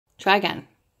Try again.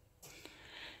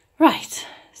 Right,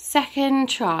 second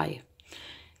try.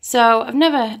 So I've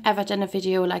never ever done a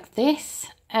video like this.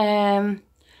 Now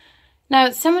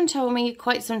someone told me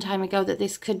quite some time ago that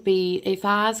this could be a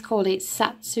vase called a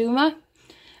Satsuma.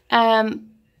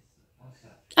 I'm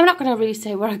not going to really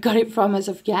say where I got it from as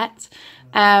of yet,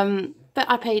 but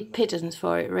I paid pittance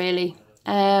for it really.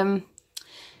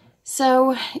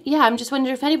 So yeah, I'm just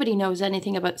wondering if anybody knows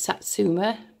anything about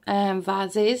Satsuma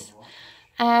vases.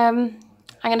 I'm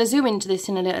going to zoom into this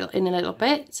in a little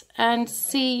bit and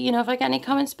see, you know, if I get any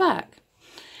comments back.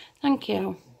 Thank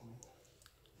you.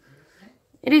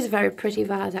 It is a very pretty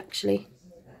vase actually.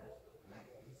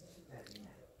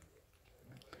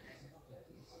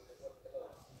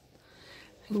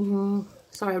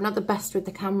 Sorry, I'm not the best with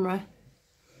the camera.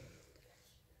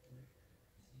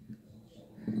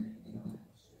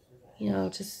 You know,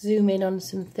 just zoom in on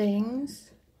some things.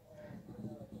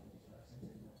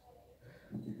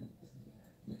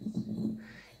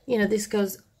 You know, this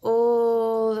goes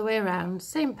all the way around,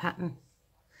 same pattern.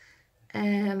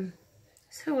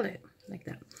 Let's hold it like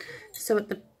that. So at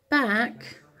the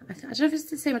back, I don't know if it's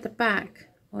the same at the back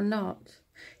or not.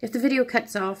 If the video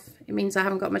cuts off, it means I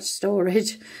haven't got much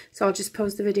storage, so I'll just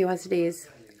post the video as it is.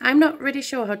 I'm not really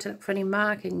sure how to look for any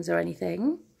markings or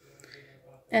anything.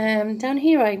 Down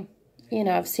here,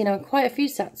 I've seen on quite a few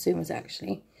Satsumas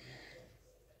actually.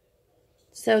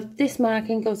 So this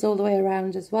marking goes all the way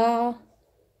around as well.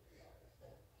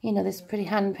 You know, this pretty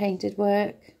hand-painted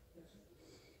work.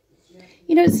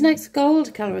 You know, it's a nice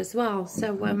gold colour as well.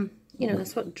 So, you know,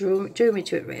 that's what drew me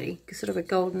to it really. Sort of a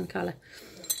golden colour.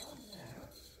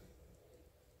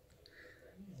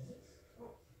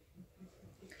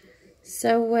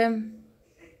 So,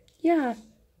 yeah.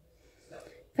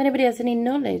 If anybody has any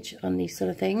knowledge on these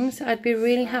sort of things, I'd be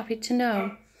really happy to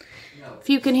know. If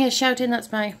you can hear shouting,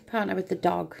 that's my partner with the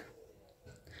dog.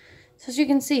 So as you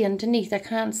can see underneath, I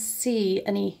can't see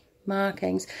any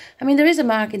markings. I mean, there is a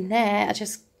marking there, I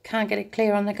just can't get it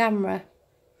clear on the camera.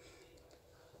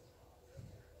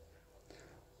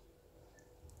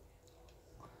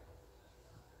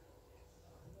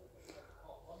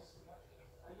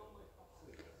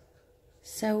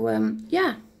 So,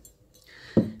 yeah.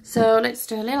 So let's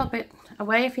do a little bit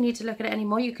away. If you need to look at it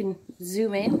anymore, you can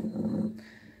zoom in.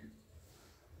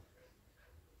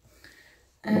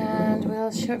 And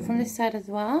we'll show it from this side as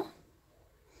well.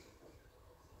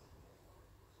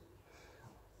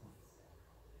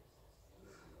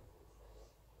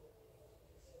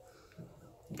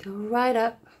 Go right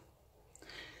up.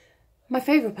 My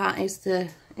favourite part is the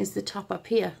top up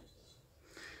here.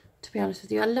 To be honest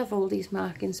with you, I love all these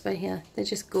markings by here. They're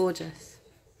just gorgeous.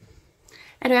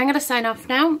 Anyway, I'm going to sign off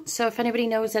now. So if anybody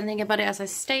knows anything about it as I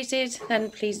stated,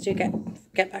 then please do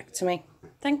get back to me.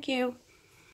 Thank you.